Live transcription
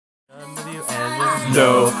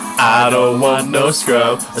No, I don't want no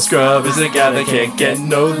scrub. A scrub is a guy that can't get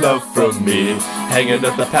no love from me. Hanging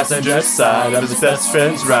at the passenger side of his best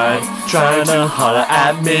friend's ride, trying to holler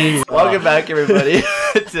at me. Welcome back, everybody,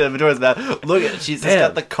 to Majora's Mask. Look at, she's just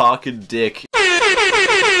got the cock and dick.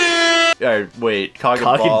 Wait, cock and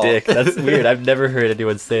ball. Dick. That's weird. I've never heard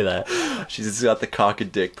anyone say that. She's just got the cock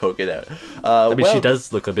and dick poking out. I mean, she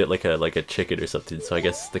does look a bit like a chicken or something. So I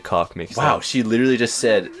guess the cock makes sense. Wow, she literally just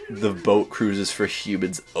said the boat cruises for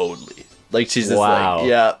humans only. Like she's just like,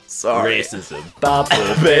 yeah, sorry. Racism.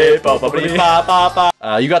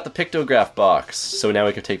 You got the pictograph box, so now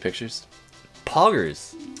we can take pictures.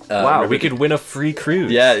 Poggers. Wow, we could win a free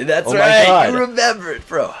cruise. Yeah, that's right. You remember it,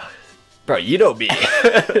 bro. Bro, you know me.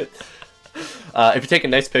 If you take a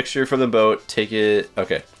nice picture from the boat, take it.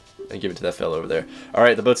 Okay, and give it to that fellow over there. All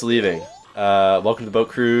right, the boat's leaving. Welcome to the boat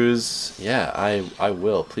cruise. Yeah, I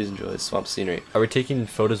will. Please enjoy the swamp scenery. Are we taking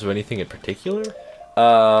photos of anything in particular?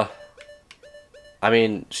 I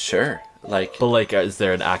mean, sure. Like, but like, is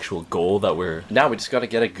there an actual goal that we're? No, we just gotta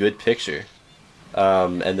get a good picture,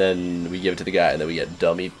 and then we give it to the guy, and then we get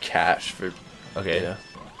dummy cash for. Okay. Yeah.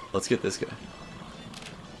 Let's get this guy.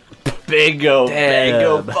 Bingo,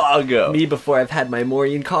 bango, bongo. Me before I've had my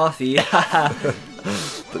morning coffee.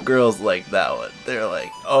 The girls like that one. They're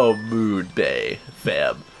like, oh, mood bay,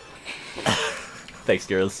 fam. Thanks,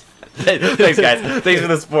 girls. Thanks, guys. Thanks for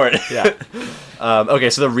the support. Yeah. Okay,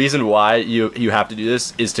 so the reason why you have to do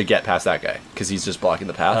this is to get past that guy, because he's just blocking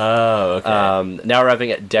the path. Oh, okay. Now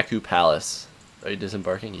arriving at Deku Palace. Are you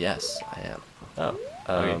disembarking? Yes, I am.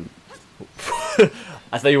 Oh.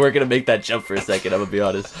 I thought you weren't gonna make that jump for a second. I'm gonna be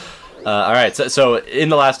honest. All right, so in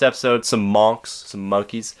the last episode, some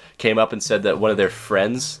monkeys, came up and said that one of their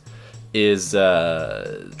friends is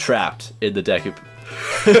trapped in the Deku.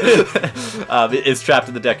 Is trapped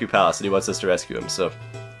in the Deku Palace, and he wants us to rescue him. So,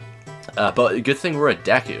 but good thing we're a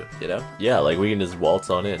Deku, you know? Yeah, like we can just waltz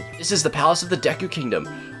on in. This is the Palace of the Deku Kingdom.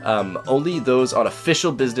 Only those on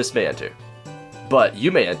official business may enter, but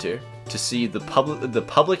you may enter to see the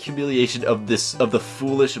public humiliation of the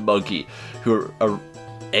foolish monkey who are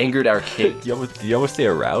angered our king. Do you almost say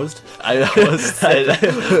aroused? I almost said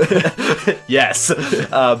yes.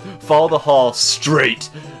 Follow the hall straight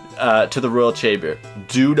to the royal chamber.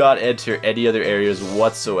 Do not enter any other areas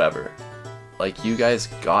whatsoever. Like, you guys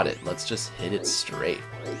got it. Let's just hit it straight.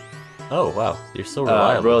 Oh wow, you're so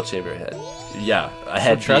reliable. Royal chamber head. Yeah, a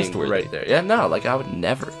head trustworthy right there. Yeah, no, like I would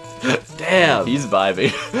never. Damn, he's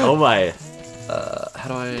vibing. Oh my. How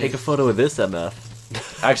do I take a photo of this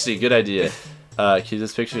MF? Actually, good idea. Can you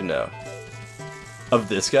this picture? No. Of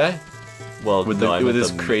this guy? Well, with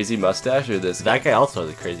his crazy mustache, or this? That guy also has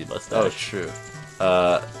a crazy mustache. Oh, true.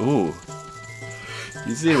 Ooh.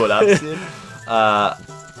 You see what I'm seeing?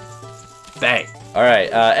 Bang. All right,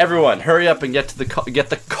 everyone, hurry up and get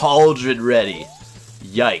the cauldron ready.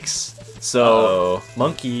 Yikes. So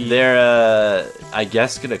monkey. They're I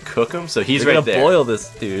guess gonna cook him. So he's right there. They're gonna boil this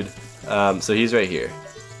dude. So he's right here.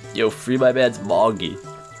 Yo, free my man's Mongy.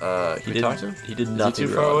 Can we talk to him? He did nothing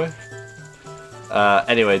too far away?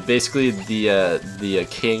 Anyway, basically the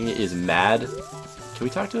king is mad. Can we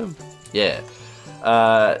talk to him? Yeah.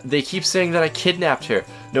 They keep saying that I kidnapped her.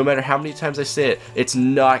 No matter how many times I say it, it's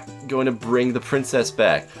not going to bring the princess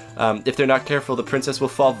back. If they're not careful, the princess will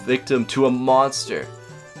fall victim to a monster.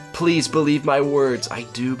 Please believe my words. I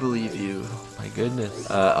do believe you. My goodness.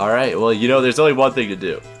 Alright, well, you know, there's only one thing to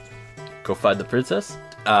do. Go find the princess?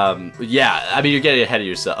 Yeah, I mean, you're getting ahead of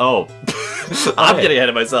yourself. Oh, I'm getting ahead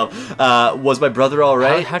of myself. Was my brother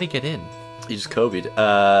alright? How'd he get in? He just Kobe'd.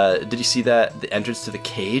 Did you see that? The entrance to the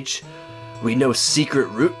cage? We know secret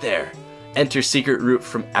route there. Enter secret route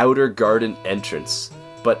from outer garden entrance.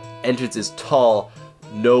 But entrance is tall.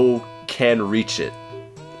 No can reach it.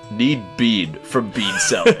 Need bean from bean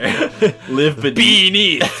cellar. Live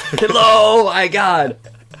beneath. Hello, my God.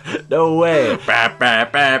 No way. Do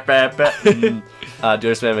you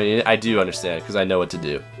understand? I do understand, because I know what to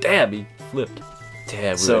do. Damn, he flipped.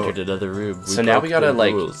 Damn, we entered another room. So now we gotta,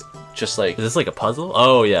 like, just like... Is this like a puzzle?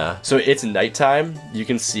 Oh, yeah. So it's nighttime. You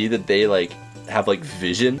can see that they, like, have, like,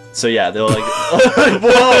 vision. So yeah, they'll, like...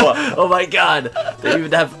 Whoa! Oh my God. They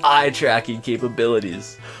even have eye tracking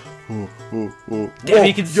capabilities. Damn,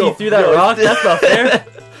 you can see through that rock? That's not fair.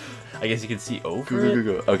 I guess you can see over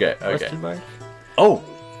it? Okay, okay. Question mark? Oh!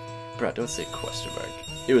 Bro, don't say question mark.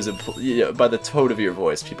 It was by the tone of your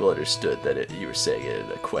voice, people understood that you were saying it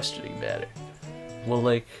in a questioning manner. Well,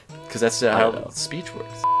 like, because that's how speech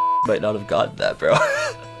works. Might not have gotten that, bro.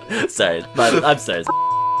 Sorry, I'm sorry.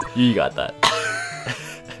 You got that.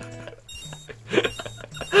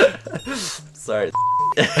 Sorry.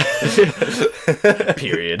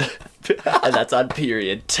 Period. And that's on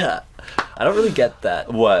period. Tuh. I don't really get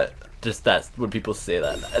that. What? Just that when people say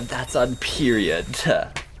that. That's on period. Tuh.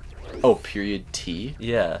 Oh, period T?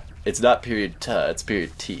 Yeah. It's not period T, it's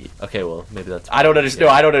period T. Okay, well, maybe that's... I don't understand.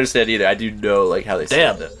 No, I don't understand either. I do know, like, how they say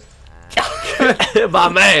it. My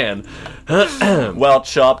man. Well,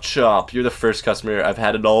 chop chop. You're the first customer I've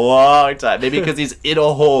had in a long time. Maybe because he's in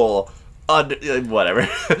a hole. Whatever.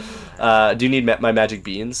 Do you need my magic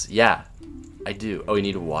beans? Yeah, I do. Oh, you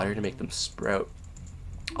need water to make them sprout.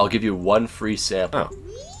 I'll give you 1 free sample. Oh.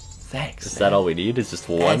 Thanks. Is that all we need? Is just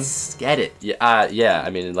 1? Let's get it. Yeah. Yeah.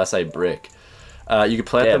 I mean, unless I brick. You can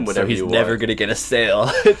plant them whenever you want. So he's never gonna get a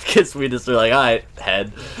sale because we just are like, all right,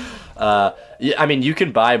 head. Yeah, I mean, you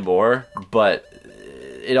can buy more, but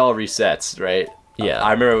it all resets, right? Yeah.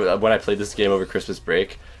 I remember when I played this game over Christmas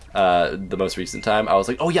break, the most recent time, I was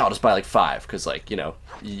like, oh yeah, I'll just buy like 5, because like, you know,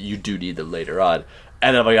 you do need them later on.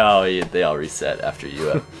 And then I'm like, oh, yeah, they all reset after you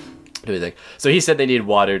do anything. So he said they need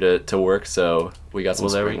water to work, so we got some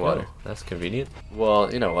spring water. That's convenient.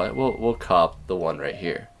 Well, you know what? We'll cop the one right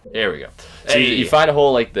here. There we go. So you find a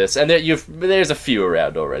hole like this, and there's a few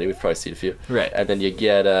around already. We've probably seen a few. Right. And then you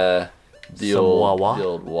get the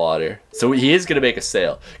old water. So he is gonna make a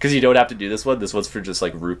sale because you don't have to do this one. This one's for just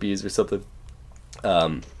like rupees or something.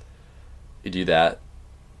 You do that,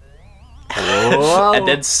 and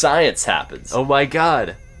then science happens. Oh my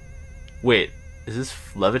god! Wait, is this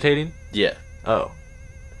levitating? Yeah. Oh.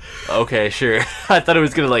 Okay, sure. I thought it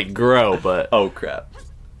was gonna like grow, but oh crap.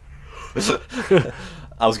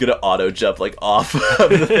 I was gonna auto jump like off of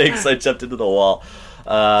the thing, so I jumped into the wall.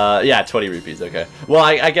 Yeah, 20 rupees. Okay. Well,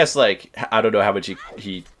 I guess like I don't know how much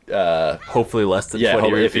he hopefully less than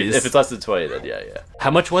 20 rupees. If it's less than 20, then yeah.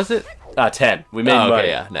 How much was it? 10. We made money. Okay,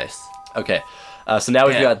 yeah, nice. Okay. So now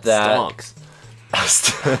we've got that. Stonks.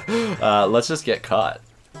 Let's just get caught.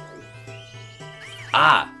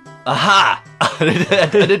 Aha!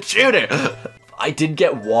 An intruder. I did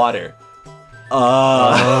get water.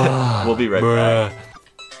 We'll be right back.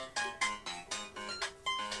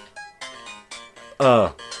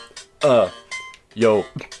 Yo.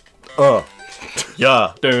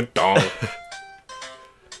 Yeah. Dun, dun.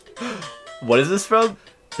 What is this from?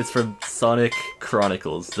 It's from Sonic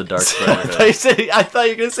Chronicles, The Dark I Brotherhood. thought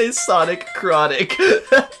you were gonna say Sonic Chronic.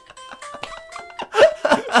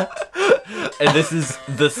 And this is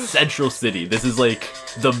the central city. This is like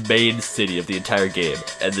the main city of the entire game.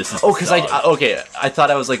 And this is because I thought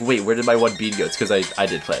I was like, wait, where did my 1 bean go? It's because I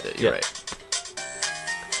did plant it. You're right.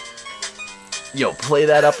 Yo, play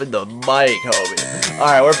that up in the mic, homie. All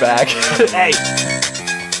right, we're back. Hey.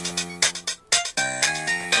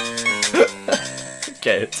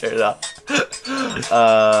 Okay, turn it off.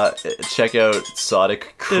 Check out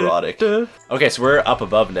Sonic Chronic. Okay, so we're up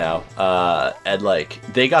above now, and like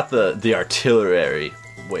they got the artillery.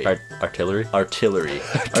 Wait, artillery. Artillery.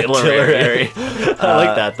 I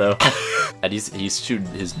like that though. And he's shooting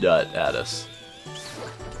his nut at us.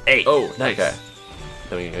 Hey. Oh, nice. Okay.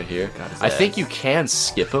 Then we can go here. I think you can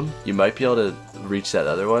skip him. You might be able to reach that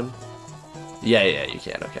other one. Yeah, you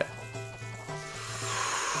can. Okay.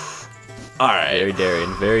 All right. Very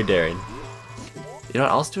daring. Very daring. You know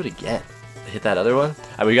what? I'll just do it again. Hit that other one.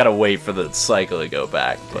 And we gotta wait for the cycle to go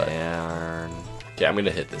back. But okay, I'm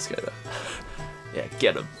gonna hit this guy though. Yeah,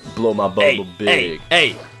 get him. Blow my bubble big.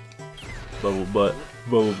 Hey. Bubble butt.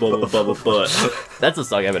 Bubble butt. That's a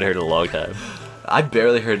song I haven't heard in a long time. I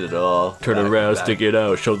barely heard it at all. Turn around, stick it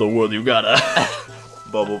out, show the world you got a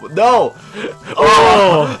bubble. No.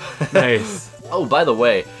 Oh, nice. Oh, by the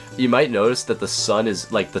way, you might notice that the sun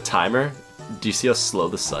is like the timer. Do you see how slow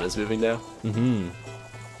the sun is moving now? Mm-hmm.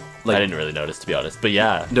 Like, I didn't really notice, to be honest, but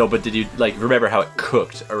yeah. No, but did you like remember how it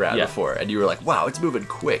cooked around before, and you were like, "Wow, it's moving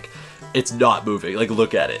quick." It's not moving. Like,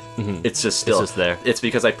 look at it. Mm-hmm. It's just still. It's just there. It's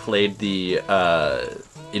because I played the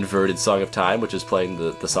inverted Song of Time, which is playing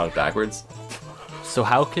the song backwards. So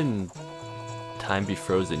how can time be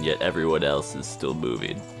frozen yet everyone else is still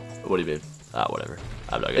moving? What do you mean? Whatever.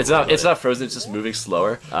 I'm not gonna. It's not frozen. It's just moving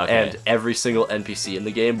slower. Okay. And every single NPC in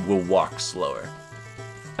the game will walk slower.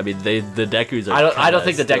 I mean, the Dekus are. I don't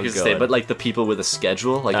think the Dekus stay, but like the people with a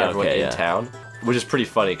schedule, like everyone in yeah. town, which is pretty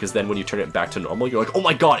funny because then when you turn it back to normal, you're like, oh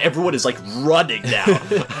my god, everyone is like running now,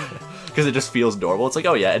 because it just feels normal. It's like,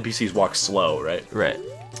 oh yeah, NPCs walk slow, right? Right.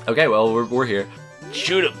 Okay, well we're here.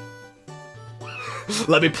 Shoot him.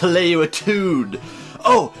 Let me play you a tune.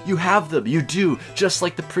 Oh, you have them. You do, just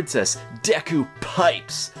like the princess. Deku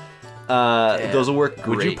pipes. Those will work great.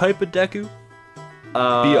 Would you pipe a Deku? Be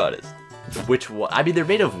honest. Which one? I mean, they're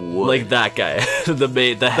made of wood. Like that guy,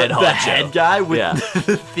 the head honcho. The head guy with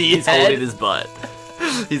the He's head? holding his butt.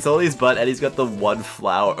 He's holding his butt, and he's got the one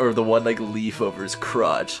flower, or the one, like, leaf over his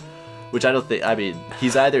crotch. Which I don't think, I mean,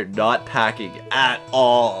 he's either not packing at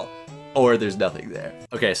all, or there's nothing there.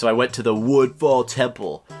 Okay, so I went to the Woodfall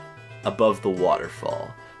Temple above the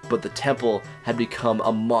waterfall. But the temple had become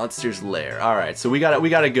a monster's lair. All right, so we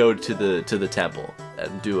gotta go to the temple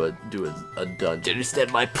and do a dungeon. Do you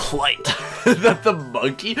understand my plight? That the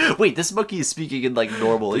monkey? Wait, this monkey is speaking in like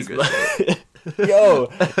normal English.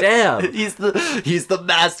 Yo, damn. He's the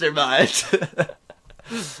mastermind.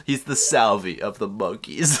 He's the Salvy of the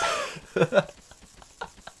monkeys. The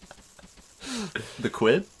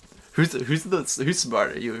Quinn? Who's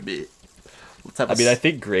smarter, you and me? I mean, I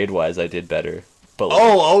think grade-wise I did better. But like,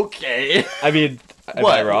 oh, okay. I mean, am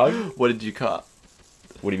I wrong? What did you cop?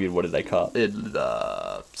 What do you mean, what did I cop? In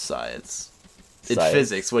science. In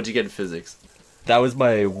physics. What did you get in physics? That was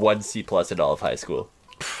my 1 C+ in all of high school.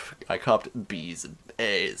 I copped B's and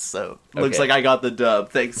A's, so looks like I got the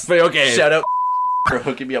dub. Thanks. Okay. Shout out for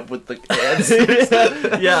hooking me up with the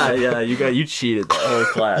answers. yeah, you cheated the whole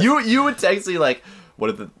class. You would text me like,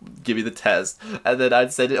 give me the test, and then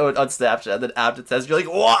I'd send it on Snapchat, and then after the test, you're like,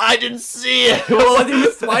 what? I didn't see it. Well,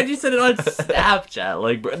 why'd you send it on Snapchat?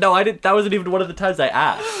 Like, bro, no, I didn't. That wasn't even one of the times I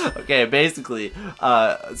asked. Okay, basically,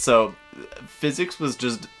 so physics was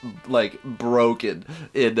just like broken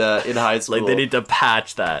in high school. Like they need to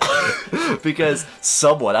patch that because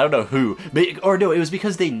someone, I don't know who, or no, it was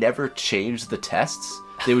because they never changed the tests.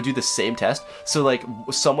 They would do the same test. So like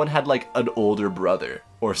someone had like an older brother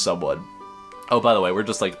or someone. Oh, by the way, we're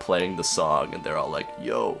just like playing the song, and they're all like,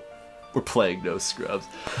 "Yo, we're playing No Scrubs."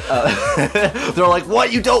 They're all like,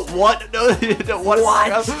 "What? You don't want no? You don't want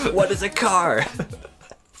Scrubs? What is a car?"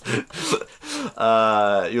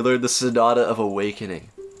 You learn the Sonata of Awakening.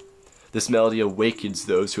 This melody awakens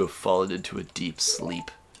those who have fallen into a deep sleep.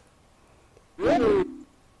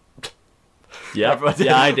 Yeah,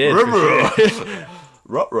 I did.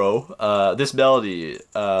 Ruh-roh. This melody,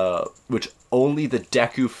 which only the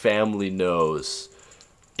Deku family knows.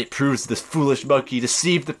 It proves this foolish monkey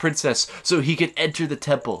deceived the princess so he could enter the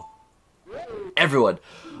temple. Everyone,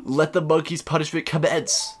 let the monkey's punishment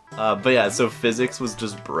commence. But yeah, so physics was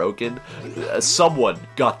just broken. Someone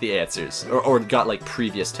got the answers, or got like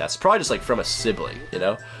previous tests, probably just like from a sibling, you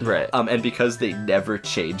know? Right. And because they never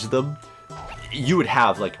changed them, you would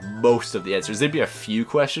have like most of the answers. There'd be a few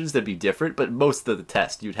questions that'd be different, but most of the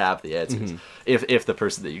test you'd have the answers if the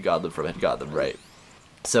person that you got them from had got them right.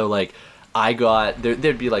 So like I got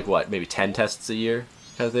there'd be like what, maybe 10 tests a year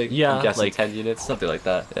kind of thing. Yeah, I'm guessing like 10 units, something like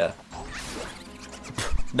that. Yeah.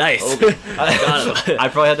 Nice. I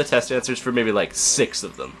probably had the test answers for maybe like 6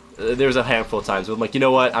 of them. There was a handful of times where I'm like, you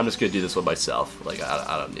know what, I'm just gonna do this one myself. Like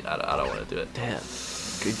I don't want to do it. Damn.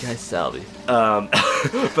 Good guy, Salvy.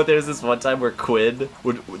 But there's this one time where Quinn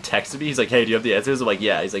would text me. He's like, "Hey, do you have the answers?" I'm like,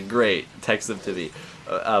 "Yeah." He's like, "Great." Text them to me,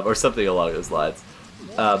 or something along those lines.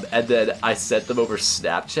 And then I sent them over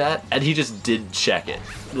Snapchat, and he just didn't check it.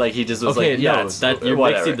 Like he just was like, "Yeah, you're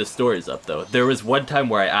whatever." mixing the stories up though. There was one time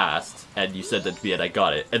where I asked, and you sent it to me, and I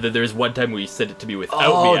got it. And then there was one time where you sent it to me without me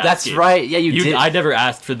asking. Oh, that's right. Yeah, you did. I never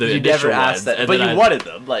asked for the you initial never asked ones, that, but you wanted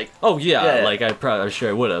them. Like, oh yeah, like I'm sure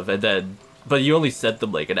I would have, and then. But you only sent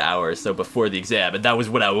them like an hour or so before the exam, and that was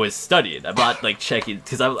when I was studying. I'm not like checking,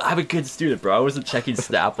 because I'm a good student, bro. I wasn't checking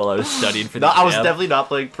Snap while I was studying for the exam. I was definitely not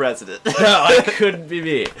playing President. No, I couldn't be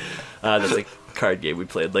me. That's a card game we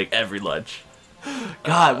played like every lunch.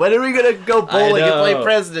 God, when are we gonna go bowling and play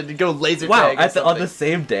President and go laser tag? Wow, on the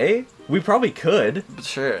same day? We probably could.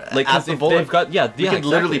 Sure. Like, at the bowling. They've got, we could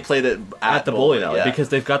literally play that at the bowling alley, because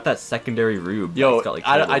they've got that secondary room. Yo, got, like,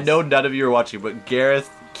 I know none of you are watching, but Gareth,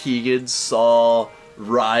 Keegan, Saul,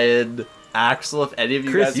 Ryan, Axel, if any of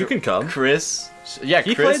you Chris, guys you can come. Chris, yeah,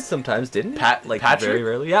 he Chris played sometimes, didn't he? Patrick, very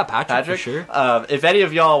rarely. Yeah, Patrick for sure. If any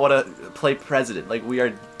of y'all want to play President, like we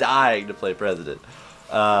are dying to play President.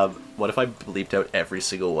 What if I bleeped out every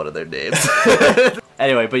single one of their names?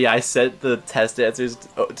 Anyway, but yeah, I sent the test answers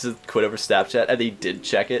to Quinn over Snapchat, and he didn't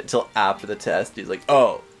check it until after the test. He's like,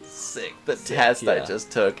 "Oh, sick, the test I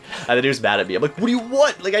just took," and then he was mad at me. I'm like, "What do you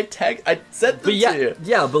want?" Like I sent them to you.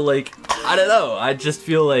 Yeah, but like I don't know. I just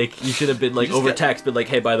feel like you should have been like over text, but like,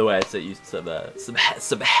 "Hey, by the way, I sent you some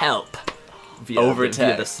help via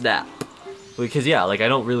the Snap," because like I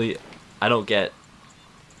don't get.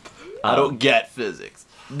 I don't get physics.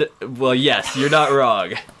 Well, yes, you're not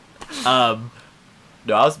wrong.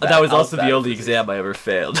 No, I was bad. That was also the only exam I ever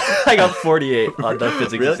failed. I got 48 on the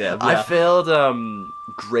physics exam. Yeah. I failed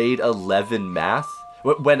grade 11 math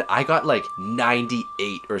when I got like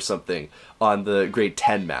 98 or something on the grade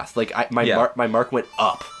 10 math. Like my mark went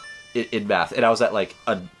up in math, and I was at like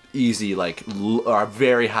a easy, like, or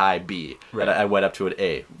very high B. Right. And I went up to an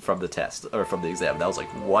A from the test, or from the exam. And I was like,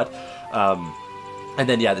 what? And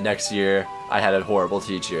then, yeah, the next year, I had a horrible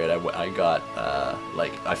teacher, and I got,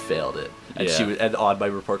 like, I failed it. And Yeah. she was, and on my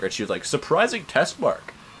report card, she was like, surprising test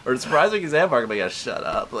mark. Or surprising exam mark. I'm like, yeah, shut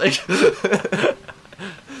up. Like,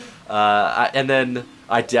 and then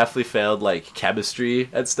I definitely failed, like, chemistry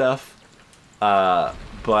and stuff. But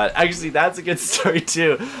actually, that's a good story,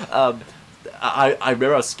 too. I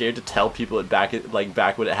remember I was scared to tell people back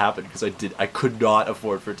when it happened, because I could not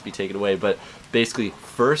afford for it to be taken away. But basically,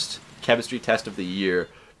 first chemistry test of the year,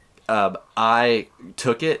 I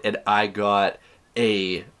took it and I got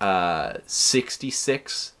a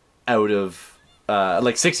 66 out of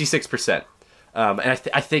like 66%. And I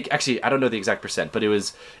think actually I don't know the exact percent, but it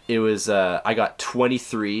was I got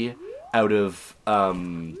 23 out of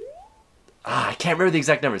I can't remember the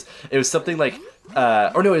exact numbers. It was something like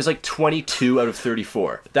or no, it was like 22 out of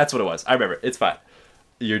 34. That's what it was. I remember. It's fine.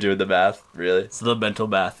 You're doing the math, really? So the mental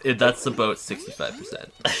math. That's about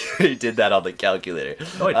 65%. You did that on the calculator.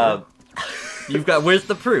 Oh, I did. You've got. Where's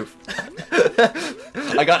the proof?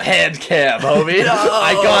 I got hand cam, homie. No!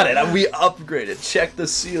 I got it. We upgraded. Check the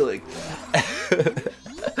ceiling.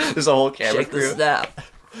 There's a whole camera Check crew. the snap.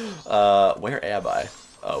 Where am I?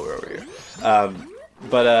 Oh, we're over here.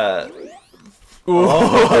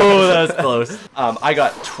 Oh, that was close. I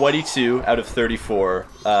got 22 out of 34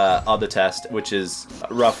 on the test, which is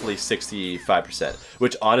roughly 65%.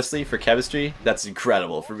 Which, honestly, for chemistry, that's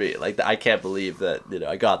incredible for me. Like, I can't believe that,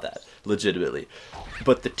 I got that, legitimately.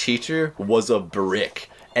 But the teacher was a brick.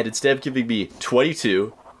 And instead of giving me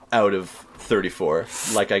 22 out of 34,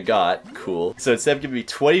 like I got, cool. So instead of giving me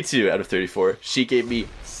 22 out of 34, she gave me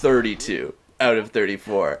 32 out of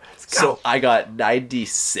 34. So I got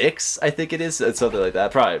 96, I think it is, something like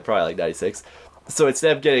that. Probably like 96. So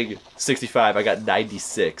instead of getting 65, I got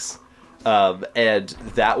 96. And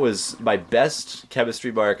that was my best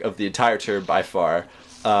chemistry mark of the entire term by far.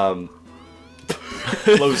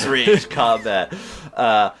 Close range combat.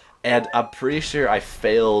 And I'm pretty sure I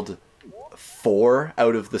failed 4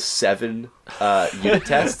 out of the 7 unit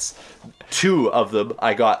tests. 2 of them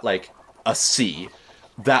I got like a C.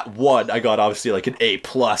 That one I got obviously like an A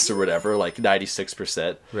plus or whatever, like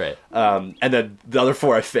 96%. Right. And then the other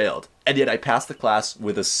 4 I failed, and yet I passed the class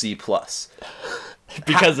with a C plus.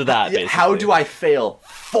 Because of that, basically. How do I fail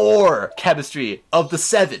 4 chemistry of the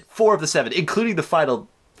 7? 4 of the 7, including the final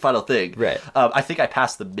thing. Right. I think I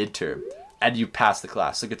passed the midterm, and you passed the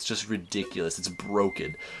class. Like, it's just ridiculous. It's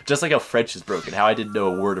broken. Just like how French is broken. How I didn't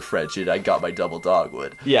know a word of French, and I got my double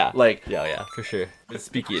dogwood. Yeah. Like, yeah, for sure.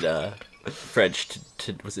 Speaking French,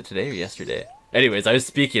 was it today or yesterday? Anyways, I was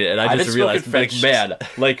speaking it, and I just realized, like, man,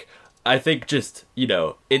 like, I think just,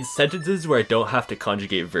 in sentences where I don't have to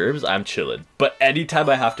conjugate verbs, I'm chilling. But anytime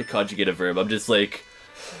I have to conjugate a verb, I'm just like,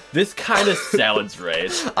 this kind of sounds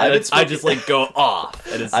right. And I just, like, go off.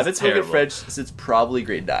 And it's I've been speaking terrible. French since probably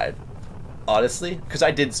grade 9. Honestly. Because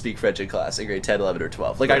I didn't speak French in class in grade 10, 11, or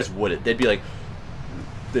 12. Like, I just wouldn't. They'd be like,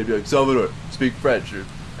 Salvador, speak French. Or,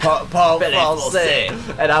 Paul Francais.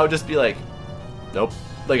 And I would just be like, nope.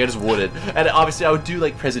 Like, I just wouldn't. And obviously, I would do,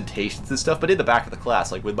 like, presentations and stuff, but in the back of the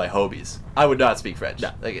class, like, with my homies, I would not speak French.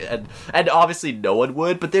 No. Like, and obviously, no one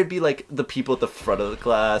would, but there'd be, like, the people at the front of the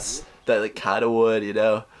class that, like, kind of would,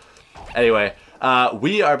 Anyway,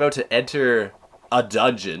 we are about to enter a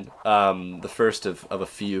dungeon, the first of a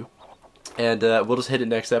few, and we'll just hit it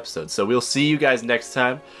next episode. So we'll see you guys next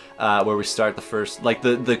time, where we start the first, like,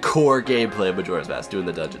 the core gameplay of Majora's Mask, doing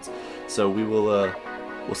the dungeons. So we will,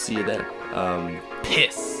 we'll see you then.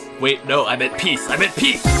 Piss. Wait, no, I meant peace.